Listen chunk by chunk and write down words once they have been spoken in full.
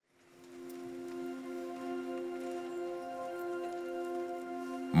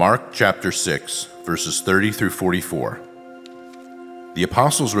Mark chapter 6, verses 30 through 44. The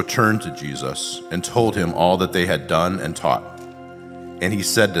apostles returned to Jesus and told him all that they had done and taught. And he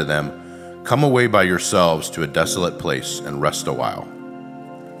said to them, "Come away by yourselves to a desolate place and rest a while."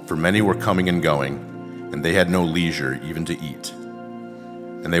 For many were coming and going, and they had no leisure even to eat.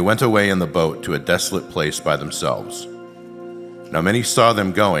 And they went away in the boat to a desolate place by themselves. Now many saw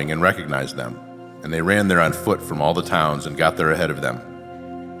them going and recognized them, and they ran there on foot from all the towns and got there ahead of them.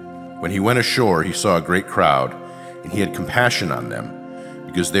 When he went ashore, he saw a great crowd, and he had compassion on them,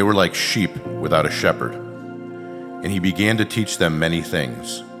 because they were like sheep without a shepherd. And he began to teach them many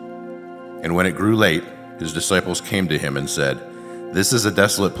things. And when it grew late, his disciples came to him and said, "This is a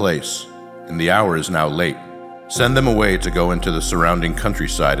desolate place, and the hour is now late. Send them away to go into the surrounding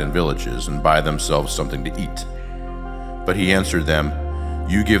countryside and villages and buy themselves something to eat." But he answered them,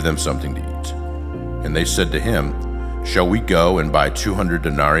 "You give them something to eat." And they said to him, "Shall we go and buy 200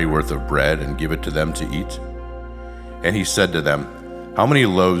 denarii worth of bread and give it to them to eat?" And he said to them, "How many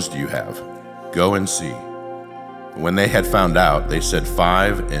loaves do you have? Go and see." And when they had found out, they said,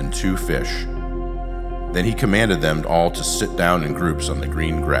 5 and 2 fish. Then he commanded them all to sit down in groups on the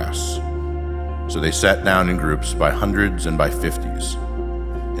green grass. So they sat down in groups by hundreds and by 50s.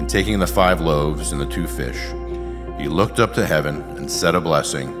 And taking the 5 loaves and the 2 fish, he looked up to heaven and said a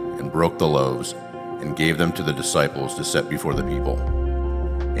blessing and broke the loaves and gave them to the disciples to set before the people.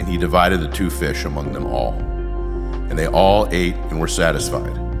 And he divided the 2 fish among them all. And they all ate and were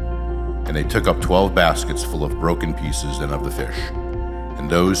satisfied. And they took up 12 baskets full of broken pieces and of the fish.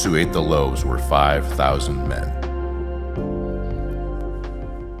 And those who ate the loaves were 5,000 men.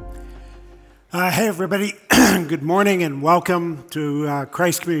 Hey everybody, good morning and welcome to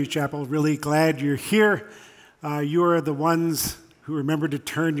Christ Community Chapel. Really glad you're here. You are the ones who remember to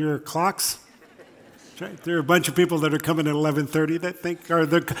turn your clocks. Right. There are a bunch of people that are coming at 11:30 that think, or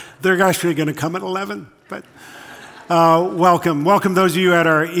they're actually going to come at 11. But welcome those of you at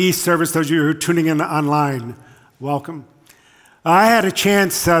our East service, those of you who are tuning in online, welcome. I had a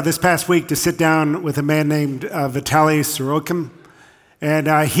chance this past week to sit down with a man named Vitaly Sorokin, and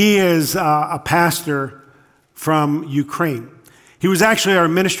he is a pastor from Ukraine. He was actually our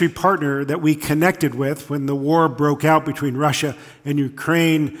ministry partner that we connected with when the war broke out between Russia and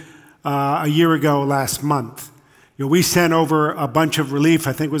Ukraine a year ago last month. We sent over a bunch of relief.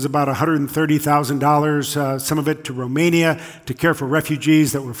 I think it was about $130,000, some of it to Romania to care for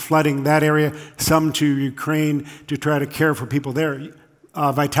refugees that were flooding that area, some to Ukraine to try to care for people there.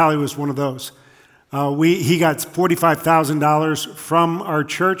 Vitaly was one of those. He got $45,000 from our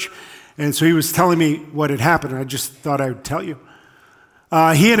church, and so he was telling me what had happened. I just thought I would tell you.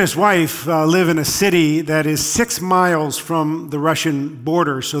 He and his wife live in a city that is 6 miles from the Russian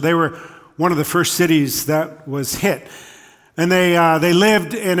border, so they were one of the first cities that was hit. And they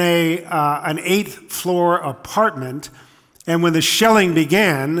lived in an 8th floor apartment, and when the shelling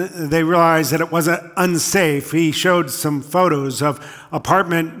began, they realized that it wasn't unsafe. He showed some photos of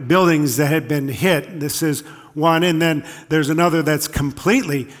apartment buildings that had been hit. This is one, and then there's another that's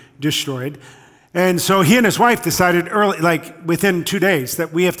completely destroyed. And so he and his wife decided early, within 2 days,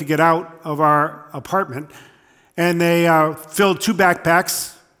 that we have to get out of our apartment. And they filled 2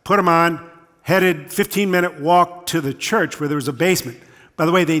 backpacks, put them on, headed 15-minute walk to the church where there was a basement. By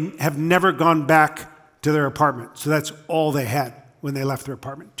the way, they have never gone back to their apartment. So that's all they had when they left their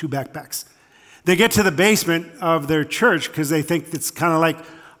apartment, 2 backpacks. They get to the basement of their church because they think it's kind of like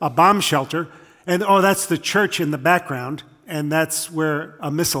a bomb shelter. And that's the church in the background. And that's where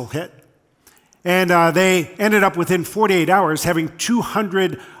a missile hit. And they ended up within 48 hours having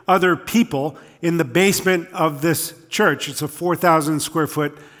 200 other people in the basement of this church. It's a 4,000 square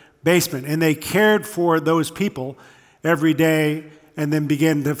foot basement. And they cared for those people every day and then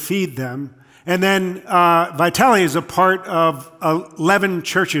began to feed them. And then Vitaly is a part of 11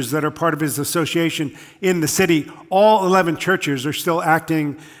 churches that are part of his association in the city. All 11 churches are still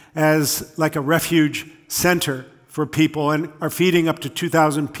acting as like a refuge center for people and are feeding up to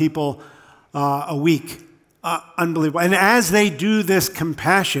 2,000 people a week. Unbelievable. And as they do this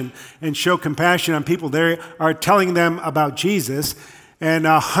compassion and show compassion on people, they are telling them about Jesus, and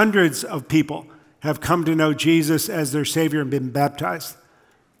hundreds of people have come to know Jesus as their Savior and been baptized.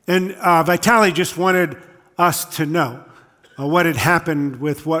 And Vitaly just wanted us to know what had happened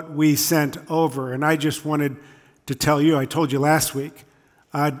with what we sent over. And I just wanted to tell you, I told you last week,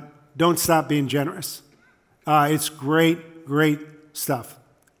 don't stop being generous. It's great, great stuff.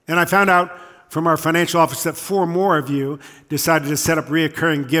 And I found out from our financial office that 4 more of you decided to set up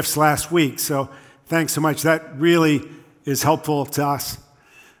reoccurring gifts last week. So thanks so much. That really is helpful to us.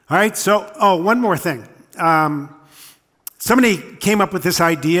 All right, so, one more thing. Somebody came up with this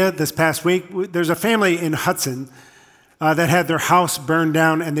idea this past week. There's a family in Hudson that had their house burned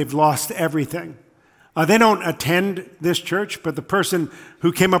down and they've lost everything. They don't attend this church, but the person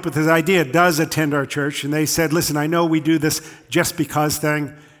who came up with this idea does attend our church. And they said, listen, I know we do this just because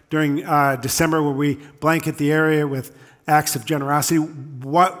thing during December where we blanket the area with acts of generosity.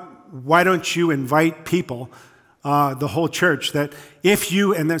 Why don't you invite people, the whole church, that if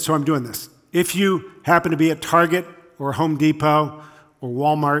you, and then, so I'm doing this, if you happen to be at Target or Home Depot or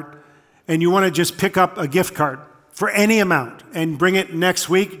Walmart and you want to just pick up a gift card for any amount and bring it next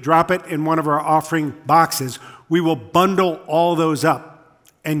week, drop it in one of our offering boxes, we will bundle all those up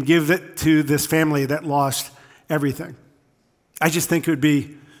and give it to this family that lost everything. I just think it'd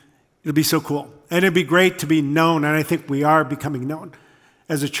be so cool. And it'd be great to be known, and I think we are becoming known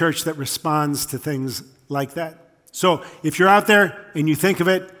as a church that responds to things like that. So if you're out there and you think of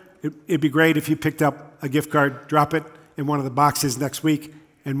it, it'd be great if you picked up a gift card, drop it in one of the boxes next week,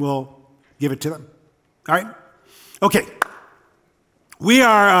 and we'll give it to them. All right? Okay. We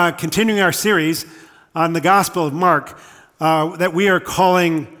are continuing our series on the Gospel of Mark that we are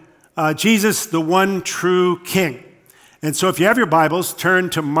calling Jesus, the One True King. And so if you have your Bibles,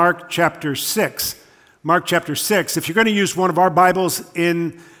 turn to Mark chapter 6. Mark chapter 6. If you're going to use one of our Bibles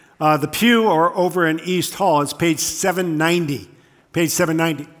in the pew or over in East Hall, it's page 790. Page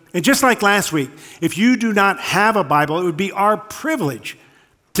 790. And just like last week, if you do not have a Bible, it would be our privilege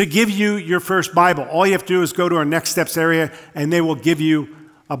to give you your first Bible. All you have to do is go to our Next Steps area, and they will give you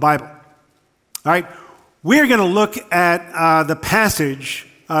a Bible. All right? We're going to look at the passage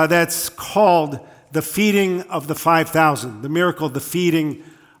that's called the feeding of the 5,000, the miracle of the feeding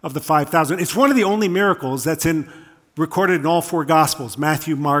of the 5,000. It's one of the only miracles that's recorded in all four Gospels,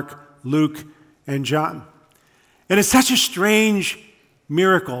 Matthew, Mark, Luke, and John. And it's such a strange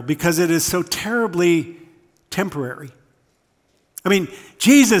miracle because it is so terribly temporary. I mean,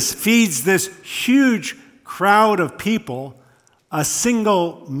 Jesus feeds this huge crowd of people a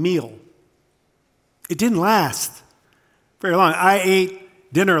single meal. It didn't last very long. I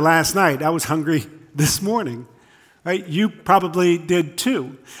ate dinner last night. I was hungry this morning, right? You probably did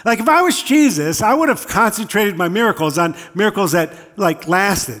too. Like if I was Jesus, I would have concentrated my miracles on miracles that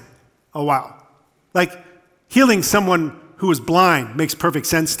lasted a while. Like healing someone who was blind makes perfect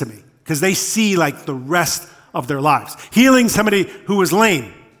sense to me because they see the rest of their lives. Healing somebody who was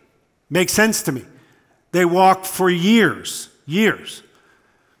lame makes sense to me. They walked for years.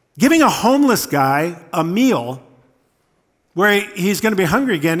 Giving a homeless guy a meal where he's going to be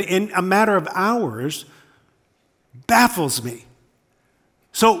hungry again in a matter of hours baffles me.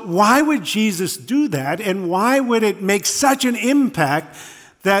 So why would Jesus do that? And why would it make such an impact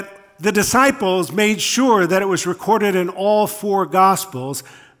that the disciples made sure that it was recorded in all four Gospels,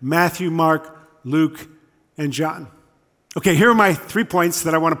 Matthew, Mark, Luke, and John? Okay, here are my 3 points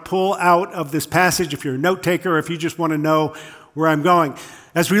that I want to pull out of this passage if you're a note taker or if you just want to know where I'm going.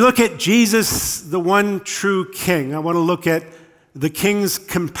 As we look at Jesus, the one true King, I want to look at the King's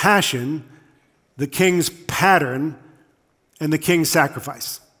compassion, the King's pattern, and the King's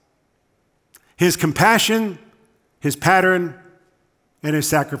sacrifice. His compassion, his pattern, and his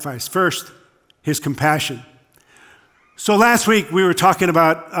sacrifice. First, his compassion. So last week we were talking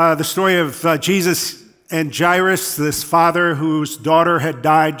about the story of Jesus and Jairus, this father whose daughter had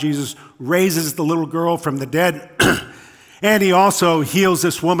died. Jesus raises the little girl from the dead. And he also heals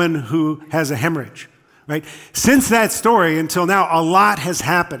this woman who has a hemorrhage, right? Since that story until now, a lot has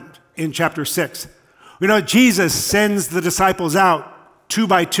happened in chapter 6. Jesus sends the disciples out 2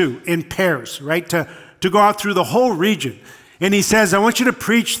 by 2 in pairs, right? To go out through the whole region. And he says, I want you to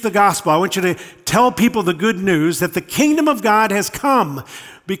preach the gospel. I want you to tell people the good news that the kingdom of God has come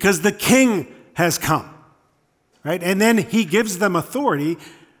because the King has come, right? And then he gives them authority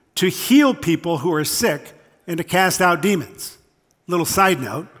to heal people who are sick and to cast out demons. Little side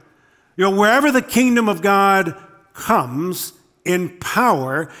note, wherever the kingdom of God comes in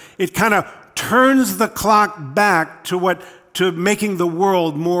power, it kind of turns the clock back to making the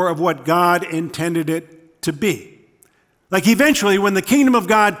world more of what God intended it to be. Like eventually, when the kingdom of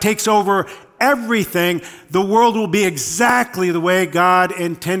God takes over everything, the world will be exactly the way God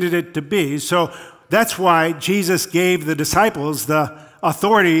intended it to be. So that's why Jesus gave the disciples the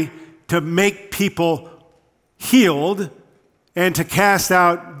authority to make people healed and to cast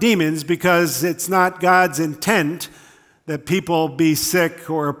out demons, because it's not God's intent that people be sick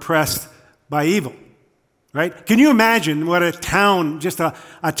or oppressed by evil, right? Can you imagine what a town, just a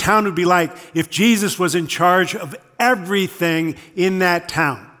town would be like if Jesus was in charge of everything in that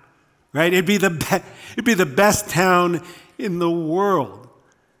town, right? It'd be the best town in the world.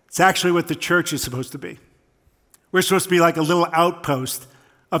 It's actually what the church is supposed to be. We're supposed to be like a little outpost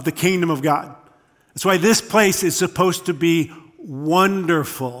of the kingdom of God. That's why this place is supposed to be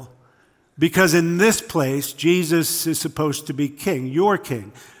wonderful, because in this place, Jesus is supposed to be king, your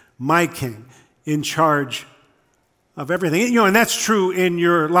king, my king, in charge of everything. And that's true in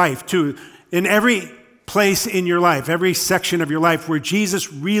your life too. In every place in your life, every section of your life where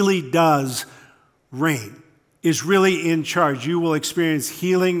Jesus really does reign, is really in charge, you will experience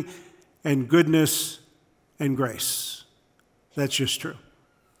healing and goodness and grace. That's just true.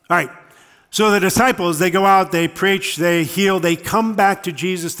 All right. So the disciples, they go out, they preach, they heal, they come back to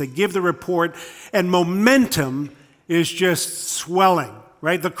Jesus, they give the report, and momentum is just swelling,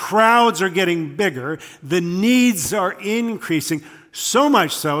 right? The crowds are getting bigger, the needs are increasing, so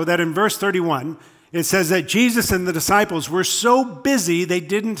much so that in verse 31, it says that Jesus and the disciples were so busy they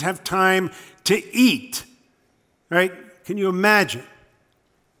didn't have time to eat, right? Can you imagine?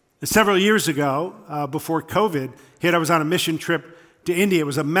 Several years ago, before COVID hit, I was on a mission trip to India. It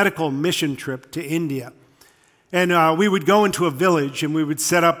was a medical mission trip to India. And we would go into a village and we would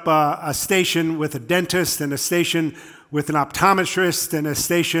set up a station with a dentist and a station with an optometrist and a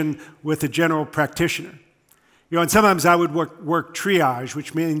station with a general practitioner. And sometimes I would work triage,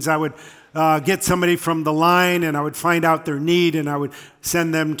 which means I would get somebody from the line and I would find out their need and I would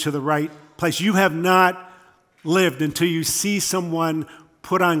send them to the right place. You have not lived until you see someone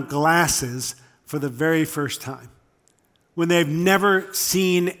put on glasses for the very first time, when they've never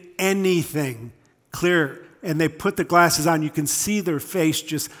seen anything clear, and they put the glasses on, you can see their face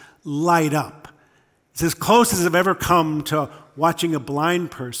just light up. It's as close as I've ever come to watching a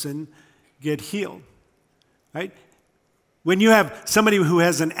blind person get healed, right? When you have somebody who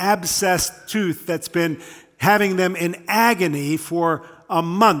has an abscessed tooth that's been having them in agony for a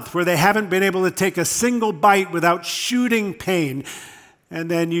month, where they haven't been able to take a single bite without shooting pain, and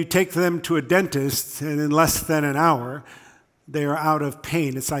then you take them to a dentist, and in less than an hour, they are out of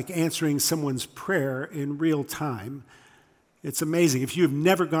pain. It's like answering someone's prayer in real time. It's amazing. If you have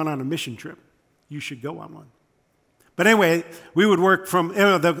never gone on a mission trip, you should go on one. But anyway, we would work from,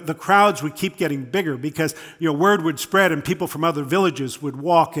 the crowds would keep getting bigger because, word would spread and people from other villages would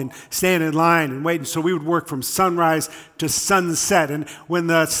walk and stand in line and wait. And so we would work from sunrise to sunset. And when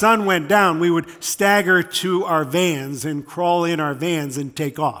the sun went down, we would stagger to our vans and crawl in our vans and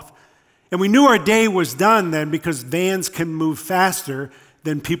take off. And we knew our day was done then because vans can move faster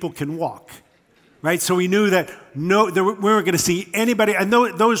than people can walk, right? So we knew that we weren't going to see anybody. And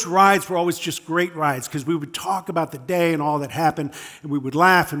those rides were always just great rides because we would talk about the day and all that happened, and we would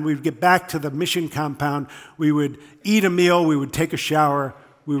laugh, and we would get back to the mission compound. We would eat a meal. We would take a shower.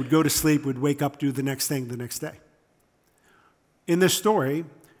 We would go to sleep. We'd wake up, do the next thing the next day. In this story,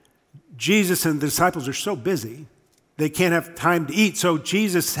 Jesus and the disciples are so busy, they can't have time to eat. So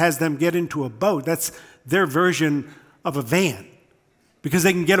Jesus has them get into a boat. That's their version of a van because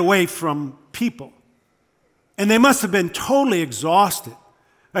they can get away from people. And they must have been totally exhausted.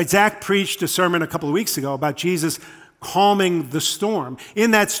 Right? Zach preached a sermon a couple of weeks ago about Jesus calming the storm.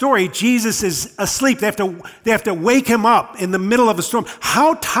 In that story, Jesus is asleep. They have to wake him up in the middle of a storm.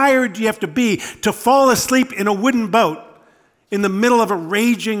 How tired do you have to be to fall asleep in a wooden boat in the middle of a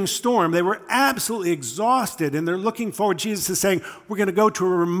raging storm? They were absolutely exhausted, and they're looking forward. Jesus is saying, we're going to go to a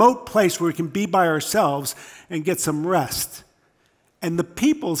remote place where we can be by ourselves and get some rest. And the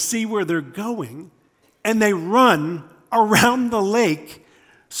people see where they're going, and they run around the lake.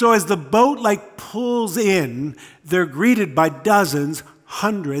 So as the boat pulls in, they're greeted by dozens,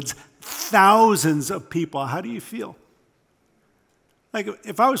 hundreds, thousands of people. How do you feel?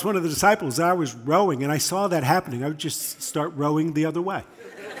 If I was one of the disciples and I was rowing and I saw that happening, I would just start rowing the other way.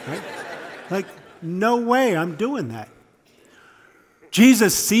 Right? No way I'm doing that.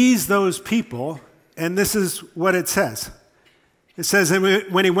 Jesus sees those people, and this is what it says. It says,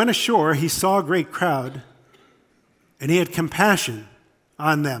 and when he went ashore, he saw a great crowd, and he had compassion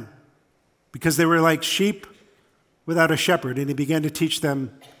on them because they were like sheep without a shepherd, and he began to teach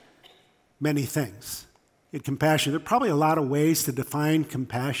them many things. He had compassion. There are probably a lot of ways to define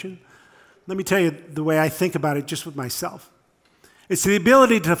compassion. Let me tell you the way I think about it just with myself. It's the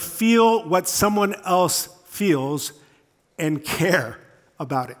ability to feel what someone else feels and care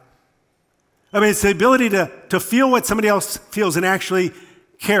about it. It's the ability to feel what somebody else feels and actually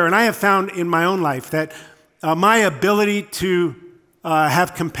care. And I have found in my own life that my ability to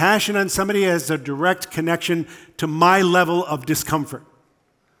have compassion on somebody has a direct connection to my level of discomfort.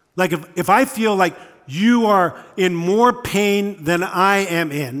 If I feel like you are in more pain than I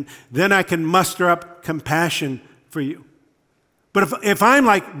am in, then I can muster up compassion for you. But if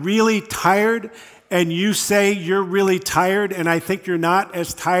I'm really tired and you say you're really tired and I think you're not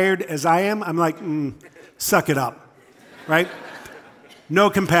as tired as I am, I'm suck it up, right? No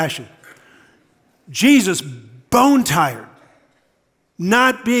compassion. Jesus, bone tired,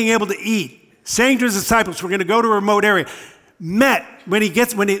 not being able to eat, saying to his disciples, we're going to go to a remote area, when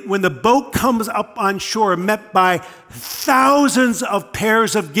the boat comes up on shore, met by thousands of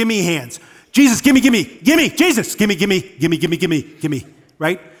pairs of gimme hands. Jesus, gimme, Jesus, gimme,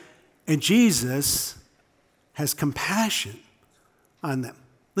 right? And Jesus has compassion on them.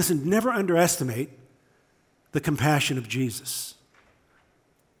 Listen, never underestimate the compassion of Jesus.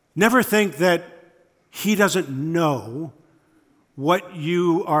 Never think that he doesn't know what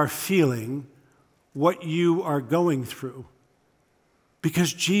you are feeling, what you are going through,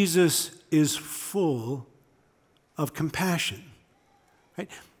 because Jesus is full of compassion. Right?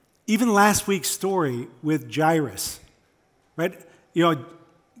 Even last week's story with Jairus, right?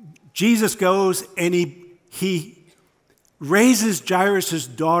 Jesus goes and he raises Jairus'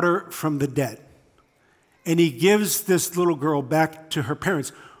 daughter from the dead, and he gives this little girl back to her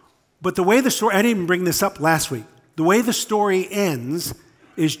parents. But the way the story, I didn't even bring this up last week. The way the story ends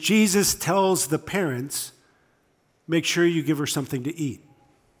is Jesus tells the parents, make sure you give her something to eat.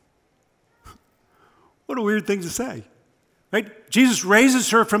 What a weird thing to say, right? Jesus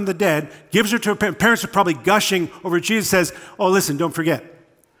raises her from the dead, gives her to her parents. Parents are probably gushing over it. Jesus says, oh, listen, don't forget.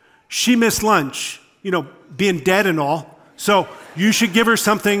 She missed lunch, being dead and all, so you should give her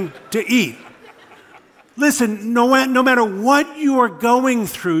something to eat. Listen, no matter what you are going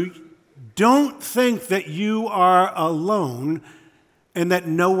through, don't think that you are alone and that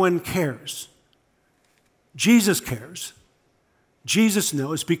no one cares. Jesus cares. Jesus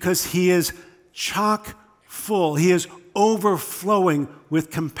knows because he is chock full. He is overflowing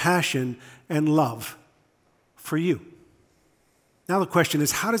with compassion and love for you. Now the question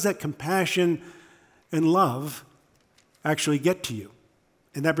is, how does that compassion and love actually get to you?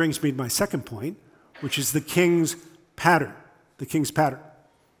 And that brings me to my second point, which is the king's pattern. The king's pattern.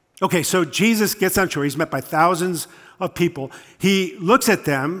 Okay, so Jesus gets on shore. He's met by thousands of people. He looks at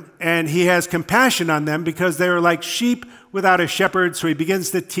them and he has compassion on them because they are like sheep without a shepherd, so he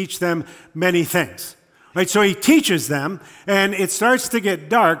begins to teach them many things. Right? So he teaches them, and it starts to get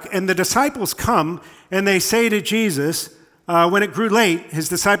dark, and the disciples come and they say to Jesus, when it grew late, his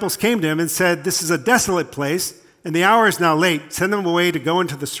disciples came to him and said, this is a desolate place, and the hour is now late. Send them away to go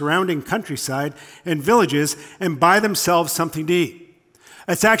into the surrounding countryside and villages and buy themselves something to eat.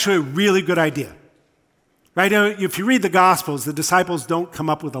 It's actually a really good idea. Right? If you read the Gospels, the disciples don't come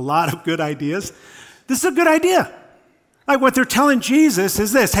up with a lot of good ideas. This is a good idea. Like what they're telling Jesus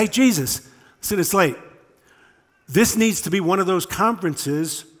is this, hey, Jesus, listen, it's late. This needs to be one of those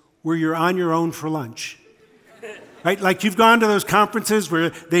conferences where you're on your own for lunch. Right? Like you've gone to those conferences where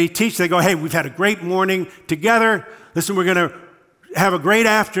they teach, they go, hey, we've had a great morning together. Listen, we're going to have a great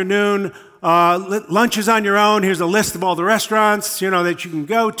afternoon. Lunch is on your own. Here's a list of all the restaurants, that you can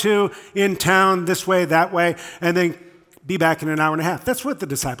go to in town, this way, that way, and then be back in an hour and a half. That's what the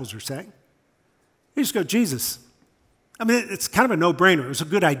disciples are saying. You just go, Jesus. I mean, it's kind of a no-brainer. It's a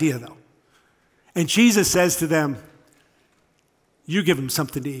good idea, though. And Jesus says to them, you give them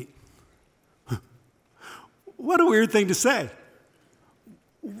something to eat. What a weird thing to say.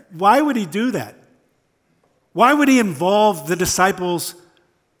 Why would he do that? Why would he involve the disciples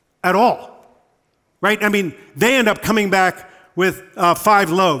at all? Right? I mean, they end up coming back with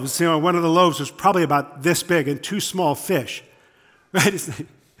 5 loaves. One of the loaves was probably about this big and 2 small fish. Right?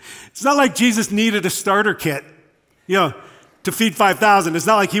 It's not like Jesus needed a starter kit, to feed 5,000. It's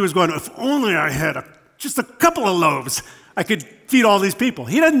not like he was going, if only I had just a couple of loaves, I could feed all these people.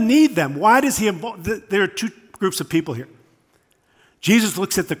 He doesn't need them. Why does he involve? There are 2 groups of people here. Jesus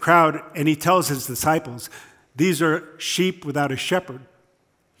looks at the crowd and he tells his disciples, these are sheep without a shepherd.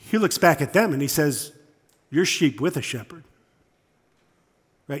 He looks back at them and he says, you're sheep with a shepherd.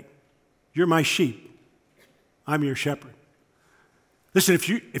 Right? You're my sheep. I'm your shepherd. Listen,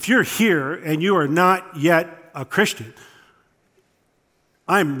 if you're here and you are not yet a Christian,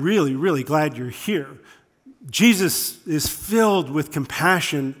 I'm really, really glad you're here. Jesus is filled with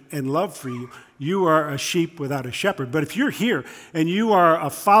compassion and love for you. You are a sheep without a shepherd. But if you're here and you are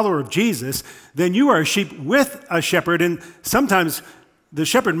a follower of Jesus, then you are a sheep with a shepherd. And sometimes the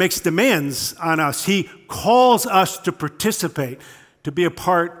shepherd makes demands on us. He calls us to participate, to be a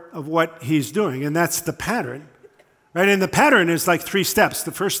part of what he's doing. And that's the pattern. Right? And the pattern is like 3 steps.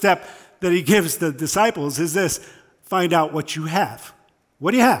 The first step that he gives the disciples is this: find out what you have.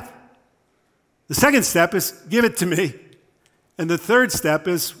 What do you have? The second step is give it to me. And the third step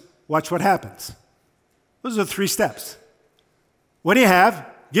is watch what happens. Those are the 3 steps. What do you have?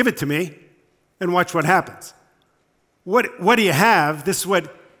 Give it to me and watch what happens. What do you have? This is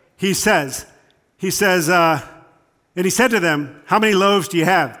what he says. he says, and he said to them, how many loaves do you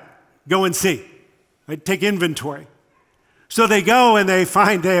have? Go and see. Right? Take inventory. So they go and they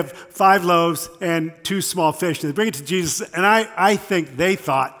find they have 5 loaves and 2 small fish. And they bring it to Jesus, and I think they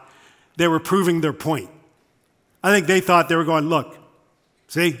thought they were proving their point. I think they thought they were going, look,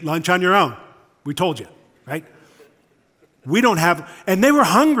 see, lunch on your own. We told you, right? We don't have, and they were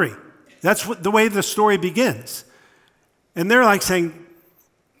hungry. That's the way the story begins. And they're like saying,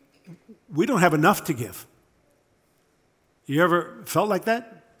 we don't have enough to give. You ever felt like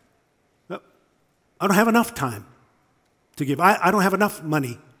that? I don't have enough time to give. I don't have enough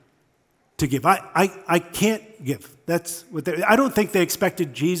money to give. I can't give. That's what I don't think they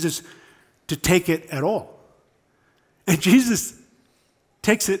expected Jesus to take it at all. And Jesus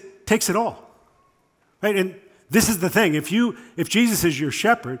takes it all. Right? And this is the thing. If Jesus is your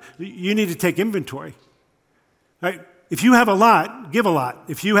shepherd, you need to take inventory. Right? If you have a lot, give a lot.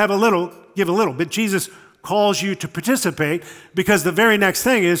 If you have a little, give a little. But Jesus calls you to participate because the very next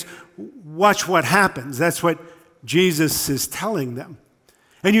thing is watch what happens. That's what Jesus is telling them.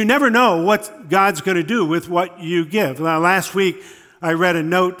 And you never know what God's going to do with what you give. Now, last week, I read a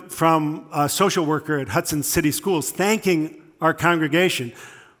note from a social worker at Hudson City Schools thanking our congregation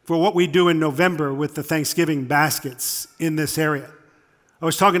for what we do in November with the Thanksgiving baskets in this area. I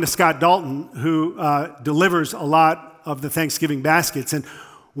was talking to Scott Dalton, who delivers a lot of the Thanksgiving baskets, and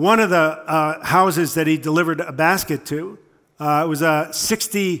one of the houses that he delivered a basket to was a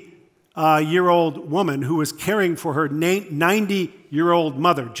 60-year-old woman who was caring for her 90-year-old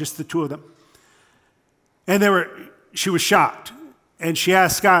mother, just the two of them. And she was shocked, and she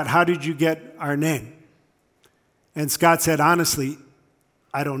asked Scott, how did you get our name? And Scott said, honestly,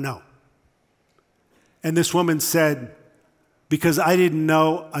 I don't know. And this woman said, because I didn't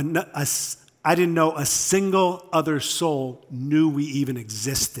know a single other soul knew we even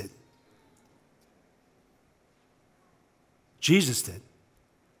existed. Jesus did.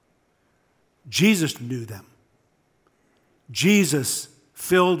 Jesus knew them. Jesus,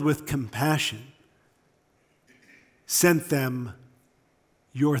 filled with compassion, sent them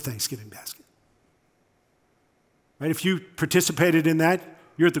your Thanksgiving basket. Right? If you participated in that,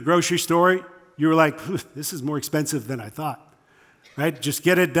 you're at the grocery store, you were like, this is more expensive than I thought. Right? Just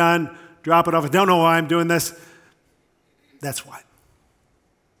get it done, drop it off. I don't know why I'm doing this. That's why.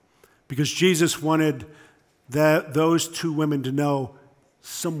 Because Jesus wanted those 2 women to know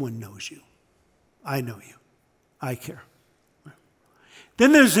someone knows you. I know you. I care.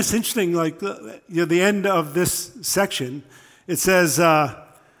 Then there's this interesting, the end of this section, it says,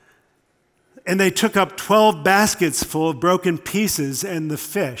 and they took up 12 baskets full of broken pieces and the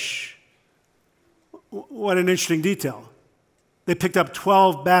fish. What an interesting detail. They picked up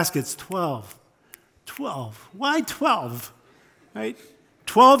 12 baskets, 12. Why 12? Right?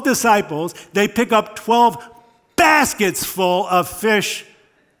 12 disciples, they pick up 12 baskets full of fish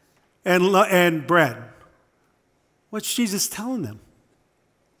and bread. What's Jesus telling them?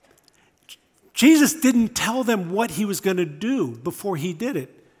 Jesus didn't tell them what he was going to do before he did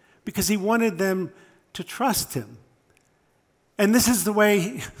it because he wanted them to trust him. And this is the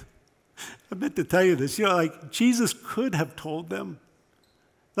way, I meant to tell you this, Jesus could have told them.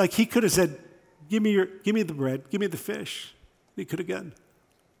 He could have said, give me the bread, give me the fish. He could have gone,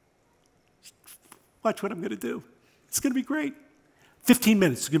 watch what I'm going to do. It's going to be great. 15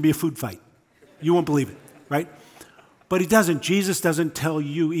 minutes, it's going to be a food fight. You won't believe it, right? But he doesn't. Jesus doesn't tell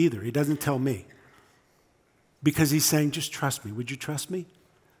you either. He doesn't tell me. Because he's saying, just trust me. Would you trust me?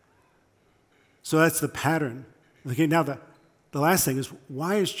 So that's the pattern. Okay, now the last thing is,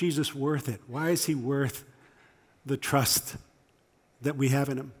 why is Jesus worth it? Why is he worth the trust that we have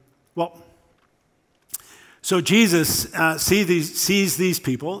in him? Well, so Jesus sees these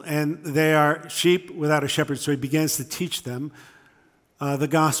people, and they are sheep without a shepherd, so he begins to teach them the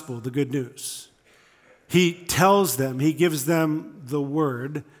gospel, the good news. He tells them, he gives them the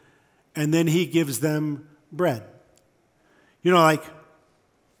word, and then he gives them bread.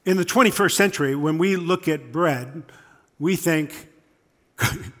 In the 21st century, when we look at bread, we think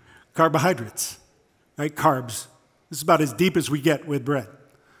carbohydrates, right? Carbs. This is about as deep as we get with bread.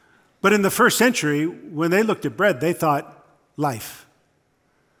 But in the first century, when they looked at bread, they thought life.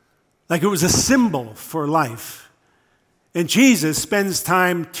 It was a symbol for life. And Jesus spends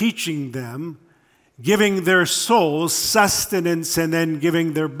time teaching them, giving their souls sustenance and then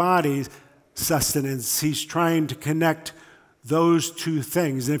giving their bodies sustenance. He's trying to connect those 2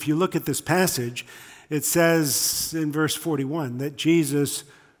 things. And if you look at this passage, it says in verse 41 that Jesus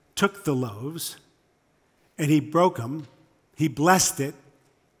took the loaves and he broke them, he blessed it,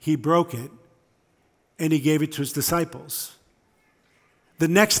 he broke it, and he gave it to his disciples. The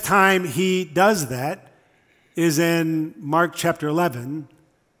next time he does that is in Mark chapter 11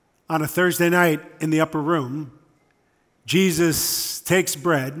 on a Thursday night in the upper room. Jesus takes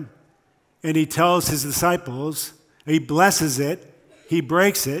bread and he tells his disciples, he blesses it, he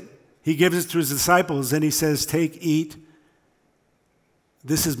breaks it, he gives it to his disciples, and he says, "Take, eat.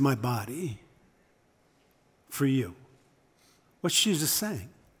 This is my body for you." What's Jesus saying?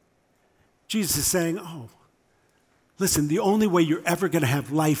 Jesus is saying, listen, the only way you're ever going to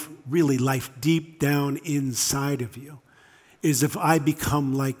have life, really life deep down inside of you, is if I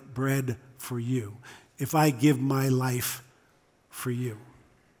become like bread for you, if I give my life for you.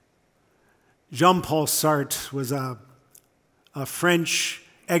 Jean-Paul Sartre was a French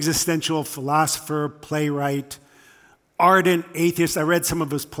existential philosopher, playwright, ardent atheist. I read some of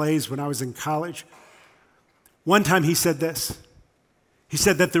his plays when I was in college. One time he said this. He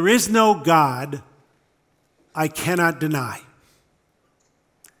said that there is no God I cannot deny.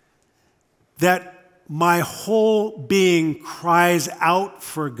 That my whole being cries out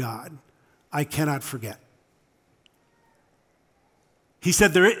for God I cannot forget. He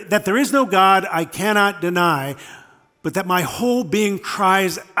said that there is no God I cannot deny, but that my whole being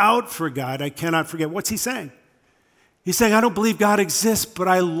cries out for God I cannot forget. What's he saying? He's saying, I don't believe God exists, but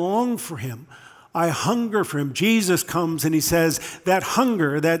I long for him. I hunger for him. Jesus comes and he says, that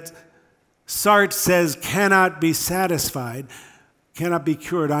hunger that Sartre says cannot be satisfied, cannot be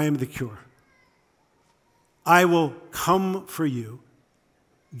cured, I am the cure. I will come for you,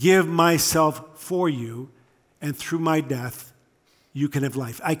 give myself for you, and through my death, you can have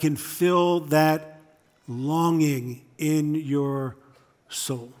life. I can fill that longing in your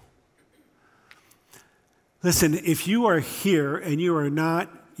soul. Listen, if you are here and you are not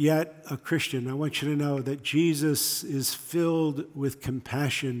yet a Christian, I want you to know that Jesus is filled with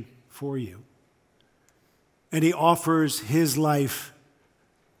compassion for you. And he offers his life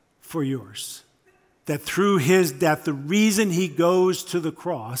for yours. That through his death, the reason he goes to the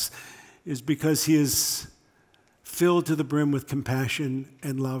cross is because he is filled to the brim with compassion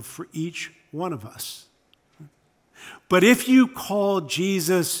and love for each one of us. But if you call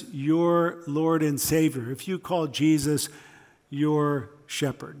Jesus your Lord and Savior, if you call Jesus your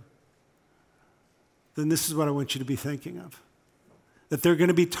shepherd, then this is what I want you to be thinking of. That there are going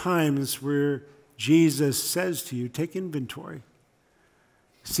to be times where Jesus says to you, take inventory,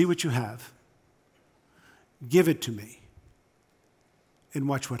 see what you have, give it to me, and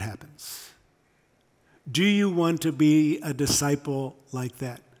watch what happens. Do you want to be a disciple like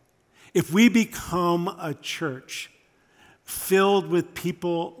that? If we become a church filled with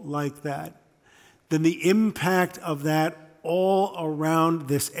people like that, then the impact of that all around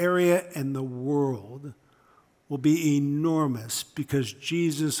this area and the world will be enormous, because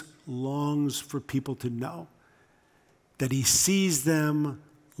Jesus longs for people to know that he sees them,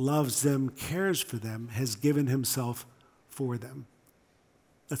 loves them, cares for them, has given himself for them.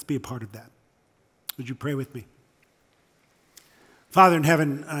 Let's be a part of that. Would you pray with me? Father in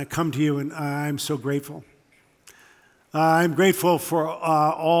heaven, I come to you and I'm so grateful. I'm grateful for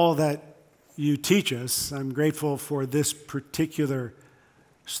all that you teach us. I'm grateful for this particular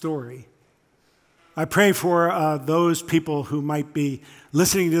story. I pray for those people who might be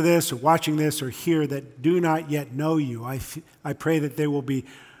listening to this or watching this or here that do not yet know you. I pray that they will be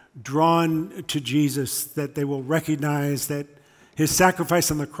drawn to Jesus, that they will recognize that his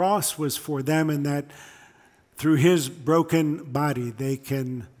sacrifice on the cross was for them, and that through his broken body they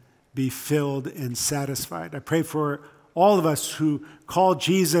can be filled and satisfied. I pray for all of us who call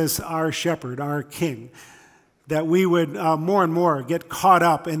Jesus our shepherd, our king, that we would more and more get caught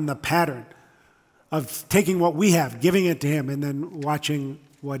up in the pattern of taking what we have, giving it to him, and then watching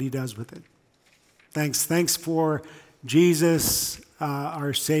what he does with it. Thanks for Jesus,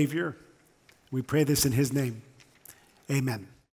 our Savior. We pray this in his name. Amen.